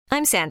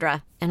I'm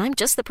Sandra, and I'm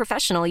just the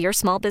professional your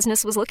small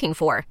business was looking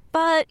for.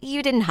 But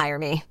you didn't hire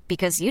me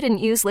because you didn't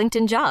use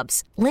LinkedIn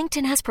Jobs.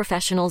 LinkedIn has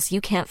professionals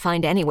you can't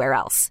find anywhere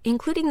else,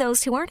 including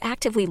those who aren't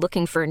actively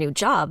looking for a new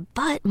job,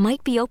 but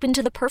might be open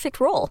to the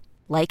perfect role,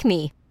 like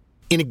me.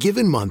 In a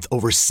given month,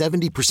 over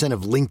 70%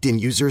 of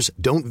LinkedIn users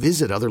don't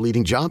visit other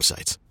leading job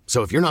sites.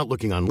 So if you're not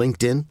looking on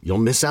LinkedIn, you'll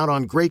miss out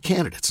on great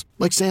candidates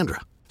like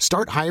Sandra.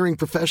 Start hiring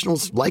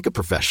professionals like a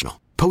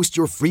professional. Post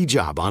your free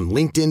job on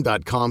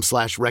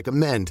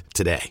linkedin.com/recommend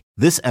today.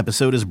 This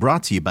episode is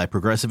brought to you by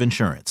Progressive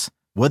Insurance.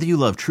 Whether you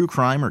love true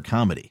crime or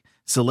comedy,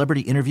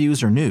 celebrity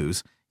interviews or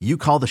news, you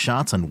call the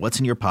shots on what's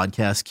in your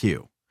podcast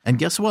queue. And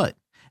guess what?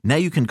 Now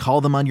you can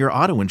call them on your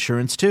auto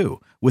insurance too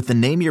with the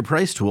Name Your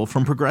Price tool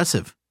from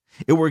Progressive.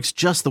 It works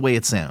just the way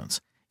it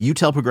sounds. You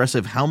tell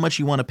Progressive how much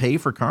you want to pay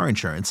for car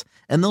insurance,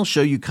 and they'll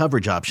show you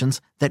coverage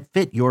options that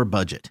fit your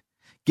budget.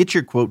 Get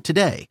your quote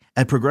today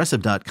at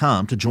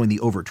Progressive.com to join the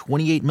over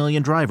 28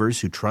 million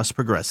drivers who trust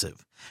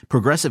Progressive.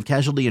 Progressive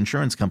Casualty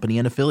Insurance Company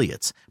and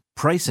Affiliates.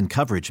 Price and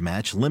coverage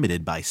match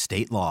limited by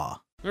state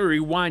law. Let me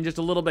rewind just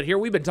a little bit here.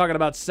 We've been talking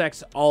about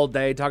sex all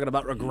day, talking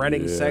about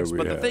regretting sex,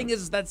 but the thing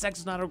is that sex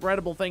is not a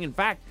regrettable thing. In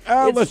fact,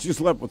 unless you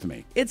slept with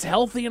me. It's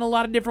healthy in a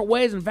lot of different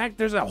ways. In fact,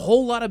 there's a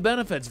whole lot of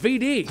benefits.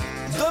 VD.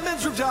 The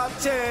Men's Room Top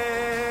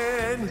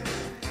 10.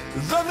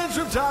 The Men's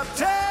Room Top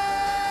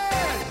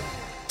 10.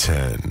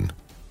 10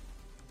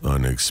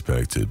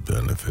 unexpected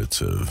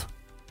benefits of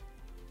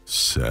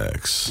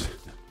sex.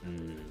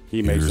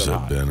 Here's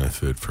a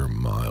benefit for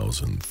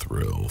Miles and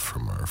Thrill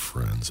from our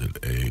friends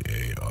at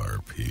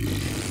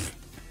AARP.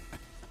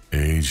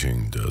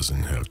 Aging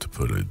doesn't have to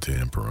put a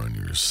damper on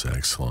your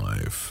sex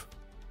life.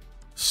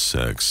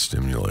 Sex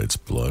stimulates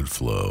blood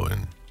flow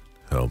and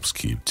helps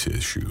keep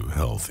tissue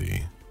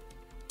healthy,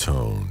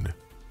 toned,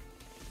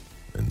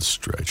 and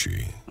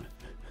stretchy.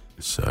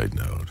 Side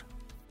note,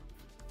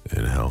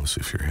 it helps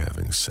if you're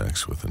having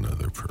sex with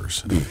another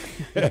person.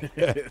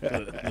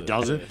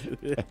 Does it?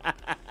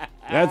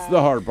 That's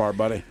the hard part,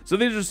 buddy. So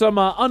these are some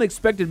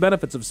unexpected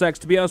benefits of sex.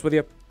 To be honest with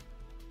you,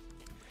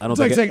 I don't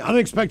think saying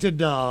unexpected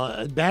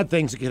bad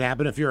things that could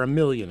happen if you're a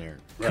millionaire.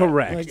 Right.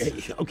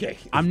 Correct. Okay.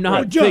 I'm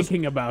not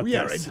thinking about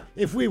this. Right.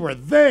 If we were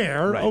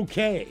there,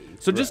 okay.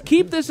 So just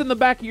keep this in the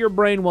back of your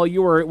brain while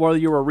you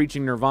were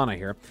reaching nirvana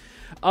here.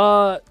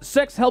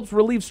 Sex helps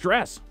relieve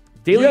stress.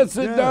 Yes,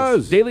 it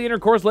does. Daily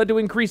intercourse led to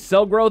increased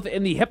cell growth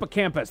in the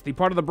hippocampus, the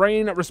part of the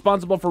brain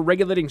responsible for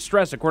regulating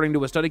stress, according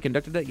to a study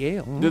conducted at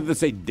Yale. Did they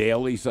say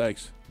daily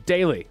sex?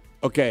 Daily.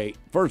 Okay,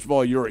 first of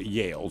all, you're at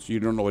Yale, so you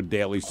don't know what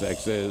daily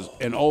sex is.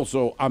 And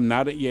also, I'm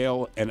not at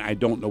Yale, and I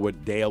don't know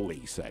what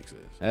daily sex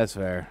is. That's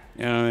fair.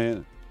 You know what I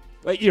mean?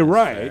 But you're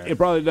right. Fair. It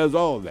probably does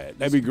all of that.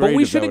 That'd be great. But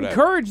we should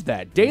encourage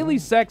that. Daily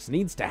sex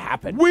needs to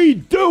happen. We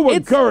do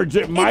encourage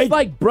it, Mike. It's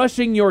like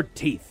brushing your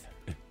teeth.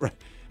 Right.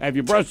 Have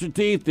you brushed your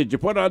teeth? Did you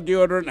put on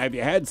deodorant? Have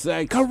you had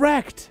sex?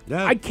 Correct.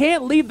 Yeah. I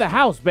can't leave the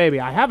house, baby.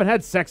 I haven't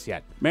had sex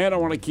yet. Man, I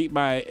want to keep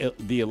the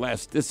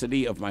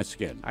elasticity of my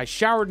skin. I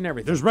showered and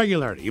everything. There's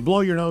regularity. You blow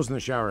your nose in the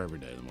shower every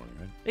day in the morning,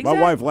 right? Exactly.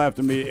 My wife laughed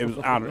at me. It was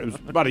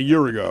about a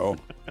year ago.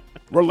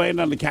 We're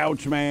laying on the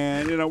couch,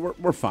 man. You know,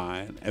 we're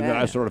fine. And then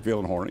I started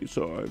feeling horny,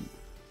 so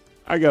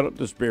I got up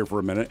to spare for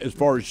a minute. As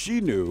far as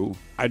she knew,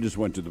 I just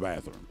went to the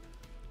bathroom.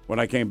 When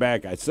I came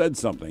back, I said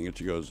something, and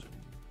she goes,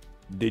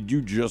 "Did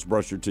you just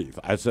brush your teeth?"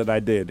 I said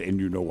I did, and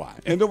you know why.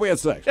 And then we had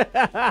sex.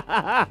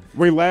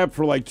 We laughed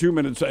for like 2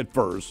 minutes at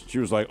first. She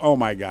was like, "Oh,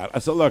 my God." I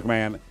said, "Look,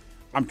 man,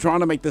 I'm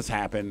trying to make this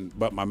happen,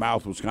 but my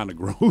mouth was kind of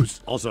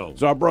gross." Also,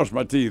 so I brushed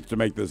my teeth to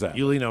make this happen.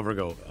 You lean over and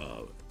go,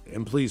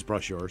 and please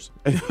brush yours.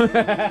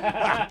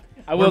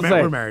 I will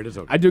say, we're married. It's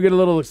okay. I do get a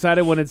little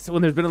excited when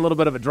there's been a little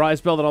bit of a dry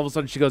spell. That all of a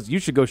sudden she goes, "You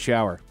should go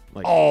shower."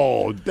 Like,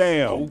 oh,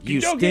 damn! You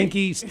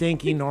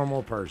stinky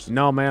normal person.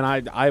 No, man,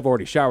 I've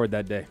already showered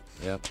that day.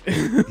 Yep.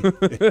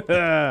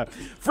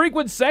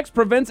 Frequent sex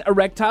prevents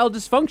erectile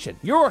dysfunction.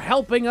 You're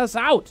helping us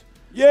out.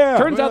 Yeah.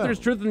 Turns out there's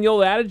truth in the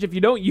old adage: if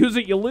you don't use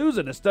it, you lose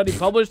it. A study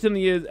published in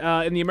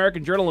the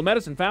American Journal of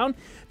Medicine found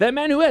that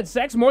men who had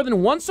sex more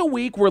than once a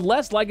week were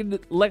less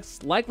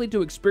likely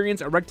to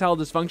experience erectile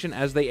dysfunction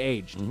as they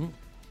aged. Mm-hmm.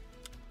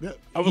 Yeah.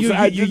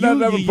 I did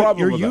not have a problem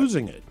You're with that.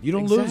 using it. You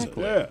don't lose it.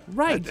 Yeah.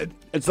 Right.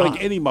 It's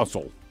like any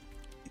muscle.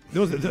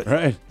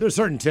 Right. There's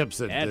certain tips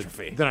that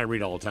I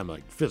read all the time,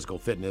 like physical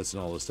fitness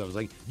and all this stuff. It's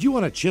like, do you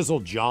want a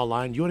chiseled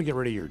jawline? Do you want to get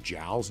rid of your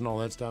jowls and all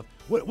that stuff?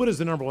 What is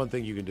the number one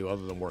thing you can do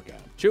other than work out?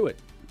 Chew it.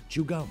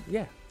 Chew gum.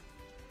 Yeah.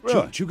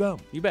 Really? Chew gum.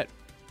 You bet.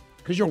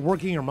 Because you're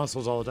working your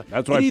muscles all the time.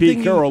 That's why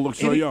Pete Carroll looks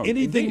so young.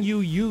 Anything you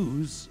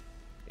use.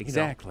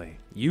 Exactly.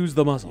 Use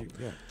the muscle.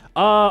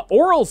 Yeah.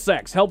 Oral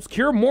sex helps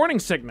cure morning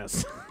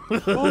sickness.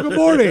 Oh, good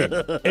morning.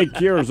 It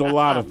cures a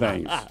lot of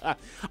things.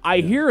 I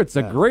hear it's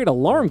a great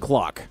alarm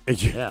clock.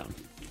 Yeah.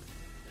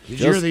 Did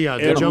you hear the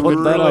joke?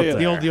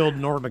 The old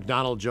Norm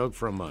Macdonald joke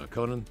from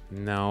Conan?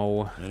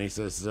 No. And he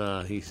says,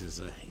 my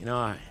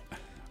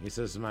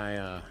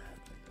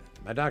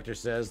doctor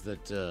says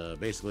that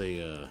basically,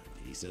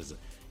 he says,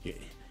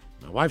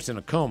 my wife's in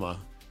a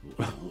coma.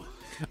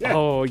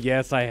 Oh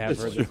yes, I have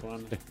heard this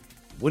one.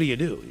 What do you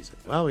do? He said,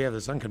 well, we have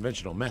this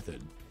unconventional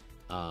method.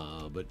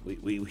 but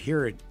we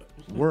hear it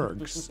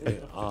works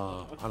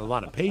on a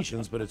lot of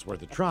patients, but it's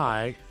worth a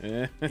try.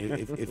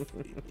 If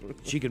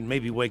she can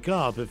maybe wake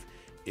up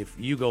if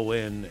you go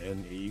in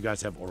and you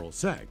guys have oral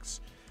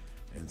sex.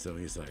 And so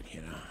he's like,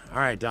 all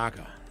right, Doc,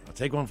 I'll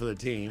take one for the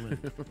team.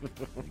 And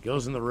he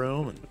goes in the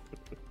room and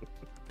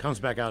comes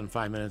back out in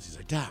 5 minutes. He's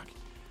like, Doc,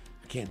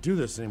 I can't do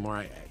this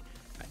anymore.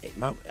 I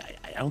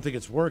don't think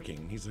it's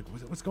working. He's like,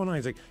 what's going on?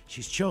 He's like,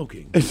 she's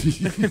choking.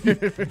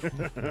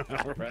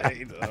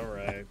 All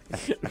right.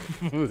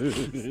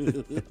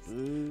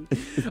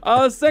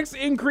 Sex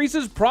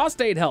increases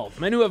prostate health.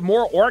 Men who have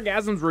more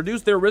orgasms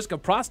reduce their risk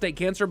of prostate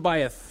cancer by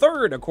a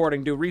third,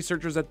 according to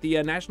researchers at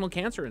the National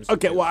Cancer Institute.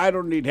 Okay, well, I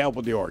don't need help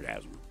with the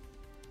orgasm.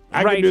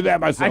 I can do that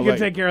myself. I can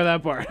take care of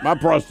that part. My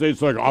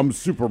prostate's like, I'm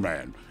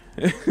Superman.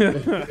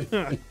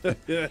 It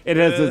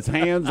has its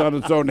hands on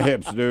its own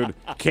hips, dude.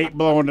 Keep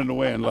blowing in the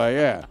wind. Like,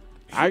 yeah,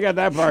 I got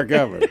that part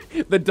covered.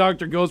 The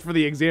doctor goes for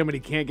the exam and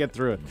he can't get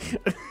through it.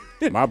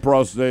 My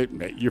prostate,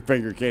 your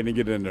finger can't even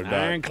get in there, Doc.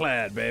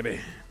 Ironclad, baby.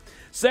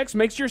 Sex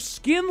makes your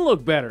skin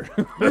look better.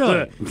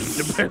 Really?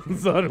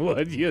 Depends on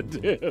what you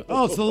do.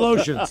 Oh, it's the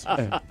lotions.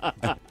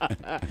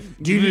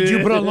 Did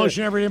you put on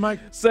lotion every day, Mike?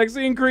 Sex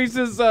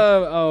increases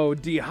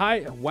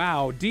DHEA,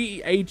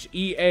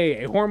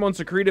 a hormone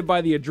secreted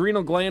by the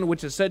adrenal gland,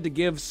 which is said to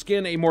give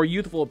skin a more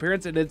youthful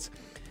appearance, and it's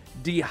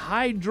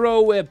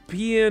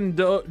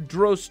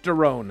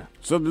dihydroepiandrosterone.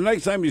 So the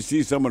next time you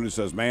see someone who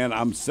says, man,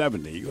 I'm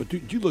 70, you go,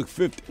 dude, you look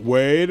 50.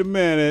 Wait a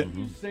minute.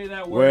 You say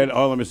that word. Wait,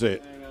 let me see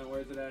it. Hang on,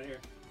 where's it at here?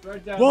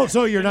 Right down Well, there.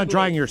 so you're not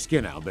drying your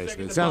skin out,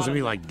 basically. It sounds to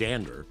me like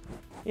dander.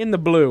 In the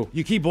blue.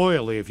 You keep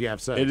oily if you have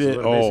sex. It is.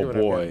 Oh,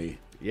 boy.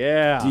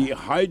 Yeah.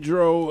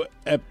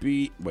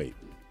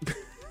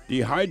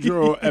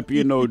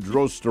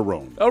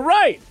 Dihydroepiandrosterone. All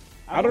right.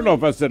 I don't know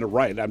if I said it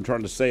right. I'm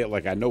trying to say it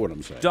like I know what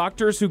I'm saying.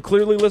 Doctors who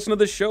clearly listen to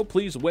this show,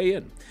 please weigh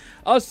in.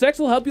 Sex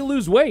will help you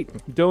lose weight.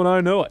 Don't I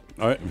know it?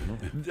 All right.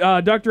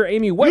 Dr.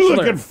 Amy Wexler. You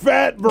looking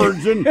fat,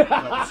 virgin.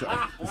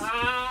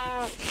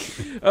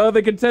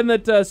 They contend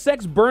that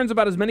sex burns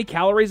about as many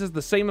calories as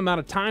the same amount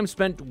of time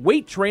spent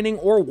weight training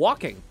or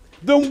walking.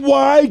 Then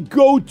why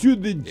go to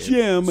the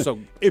gym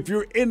if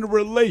you're in a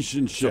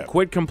relationship? So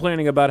quit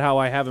complaining about how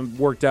I haven't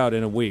worked out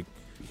in a week.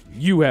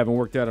 You haven't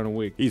worked out in a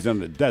week. He's in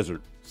the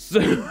desert. So,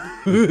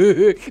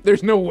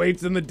 there's no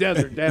weights in the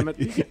desert, damn it.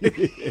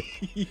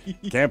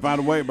 Can't find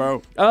a weight,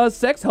 bro.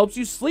 Sex helps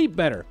you sleep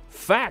better.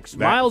 Facts. That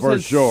Miles for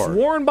has sure.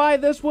 sworn by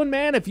this one,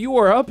 man. If you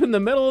are up in the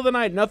middle of the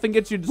night, nothing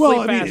gets you to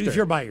sleep faster. If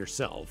you're by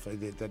yourself,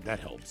 that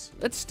helps.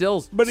 That's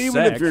still But even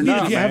sex. if you're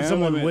not, If you have man,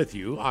 someone with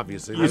you,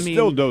 obviously. You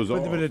still doze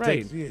off. But it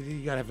Right. takes,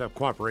 you got to have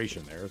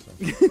cooperation there. So.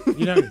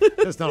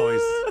 That's not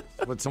always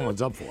what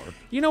someone's up for.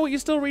 You know what? You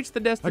still reach the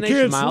I destination,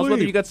 can't Miles, sleep.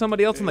 whether you got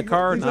somebody else in the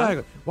car or Exactly.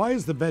 not. Why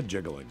is the bed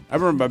jiggling? I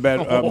remember my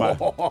bed,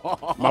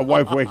 my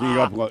wife waking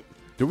up like,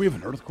 did we have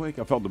an earthquake?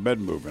 I felt the bed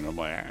moving. I'm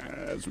like,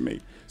 that's me.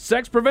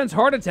 Sex prevents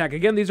heart attack.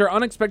 Again, these are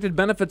unexpected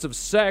benefits of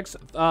sex.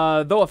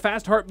 Though a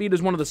fast heartbeat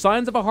is one of the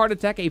signs of a heart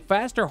attack, a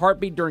faster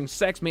heartbeat during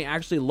sex may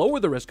actually lower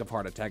the risk of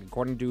heart attack,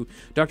 according to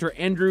Dr.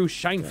 Andrew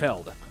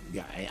Scheinfeld.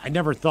 Yeah, I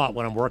never thought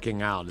when I'm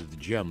working out at the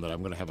gym that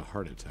I'm going to have a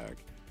heart attack.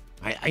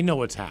 I know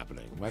what's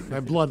happening. My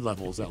blood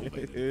level is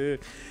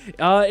elevated.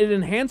 It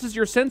enhances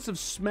your sense of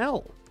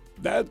smell.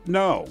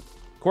 No.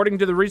 According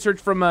to the research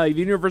from the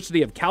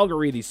University of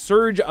Calgary, the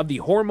surge of the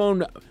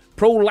hormone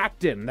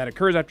prolactin that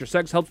occurs after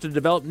sex helps to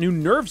develop new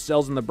nerve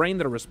cells in the brain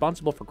that are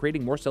responsible for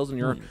creating more cells in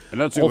your And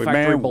that's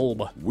olfactory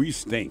bulb. We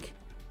stink.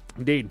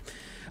 Indeed.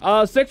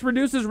 Sex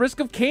reduces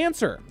risk of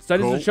cancer.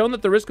 Studies have shown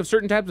that the risk of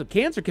certain types of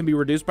cancer can be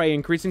reduced by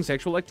increasing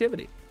sexual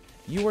activity.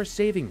 You are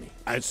saving me.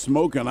 I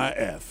smoke and I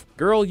F.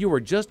 Girl, you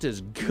are just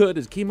as good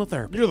as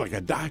chemotherapy. You're like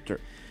a doctor.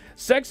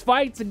 Sex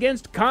fights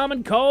against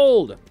common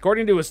cold.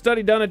 According to a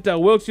study done at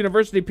Wilkes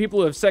University, people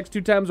who have sex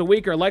 2 times a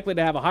week are likely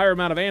to have a higher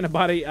amount of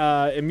antibody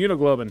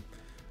immunoglobulin.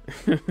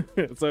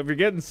 So if you're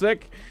getting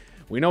sick,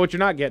 we know what you're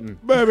not getting.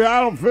 Baby, I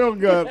don't feel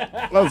good.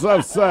 Let's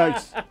have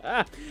sex.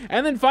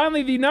 And then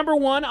finally, the number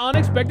one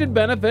unexpected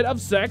benefit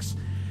of sex.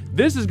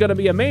 This is going to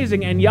be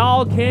amazing, and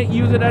y'all can't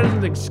use it as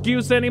an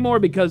excuse anymore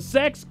because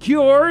sex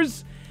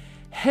cures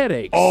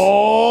headaches.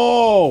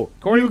 Oh,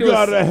 you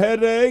got a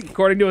headache?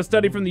 According to a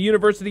study from the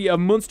University of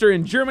Munster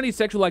in Germany,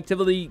 sexual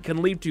activity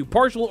can lead to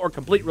partial or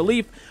complete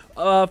relief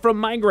from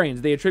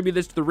migraines. They attribute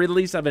this to the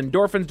release of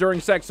endorphins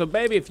during sex. So,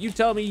 baby, if you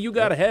tell me you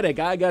got a headache,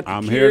 I got the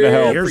I'm cure here to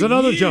help. Here's for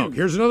another you. joke.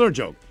 Here's another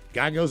joke.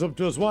 Guy goes up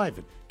to his wife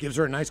and gives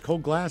her a nice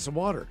cold glass of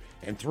water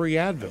and 3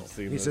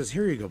 Advil. He says,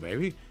 here you go,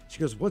 baby. She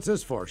goes, what's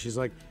this for? She's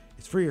like,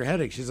 it's for your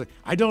headache. She's like,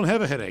 I don't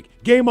have a headache.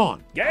 Game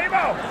on. Game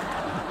on!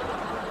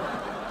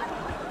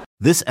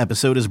 This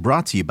episode is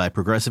brought to you by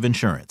Progressive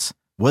Insurance.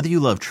 Whether you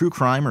love true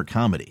crime or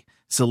comedy,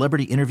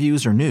 celebrity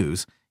interviews or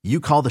news, you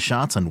call the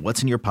shots on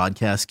what's in your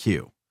podcast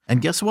queue. And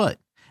guess what?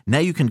 Now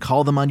you can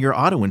call them on your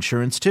auto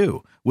insurance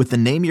too with the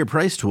Name Your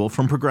Price tool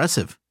from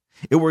Progressive.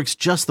 It works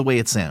just the way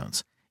it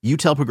sounds. You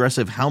tell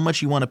Progressive how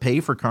much you want to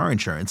pay for car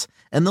insurance,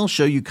 and they'll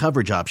show you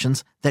coverage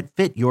options that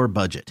fit your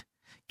budget.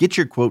 Get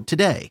your quote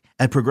today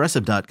at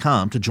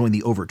Progressive.com to join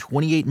the over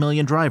 28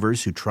 million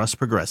drivers who trust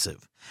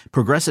Progressive.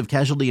 Progressive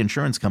Casualty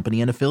Insurance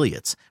Company and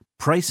Affiliates.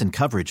 Price and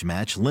coverage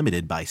match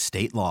limited by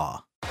state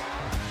law.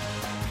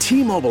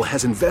 T-Mobile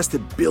has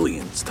invested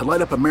billions to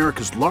light up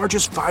America's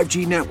largest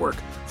 5G network,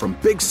 from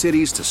big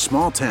cities to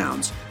small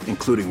towns,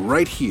 including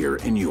right here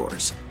in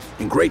yours.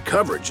 And great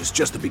coverage is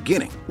just the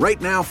beginning.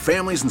 Right now,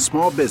 families and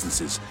small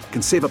businesses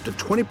can save up to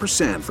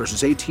 20%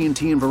 versus AT&T and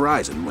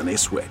Verizon when they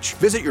switch.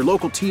 Visit your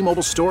local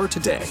T-Mobile store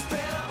today.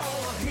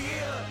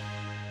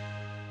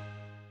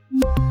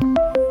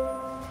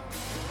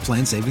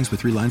 Plan savings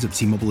with 3 lines of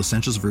T-Mobile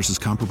Essentials versus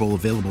comparable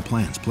available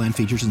plans. Plan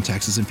features and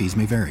taxes and fees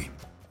may vary.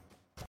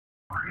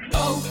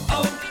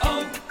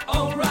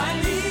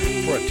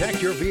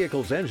 Protect your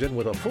vehicle's engine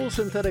with a full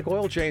synthetic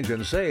oil change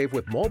and save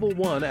with Mobil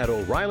 1 at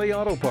O'Reilly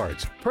Auto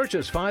Parts.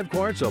 Purchase 5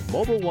 quarts of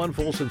Mobil 1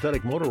 full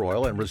synthetic motor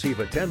oil and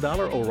receive a $10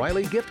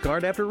 O'Reilly gift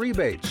card after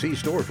rebate. See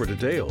store for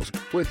details.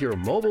 With your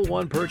Mobil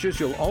 1 purchase,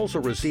 you'll also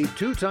receive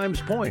 2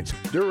 times points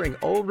during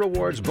O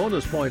Rewards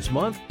Bonus Points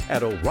Month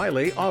at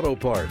O'Reilly Auto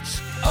Parts.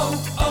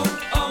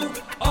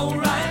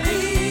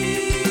 O'Reilly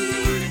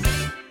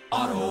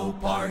Auto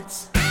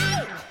Parts.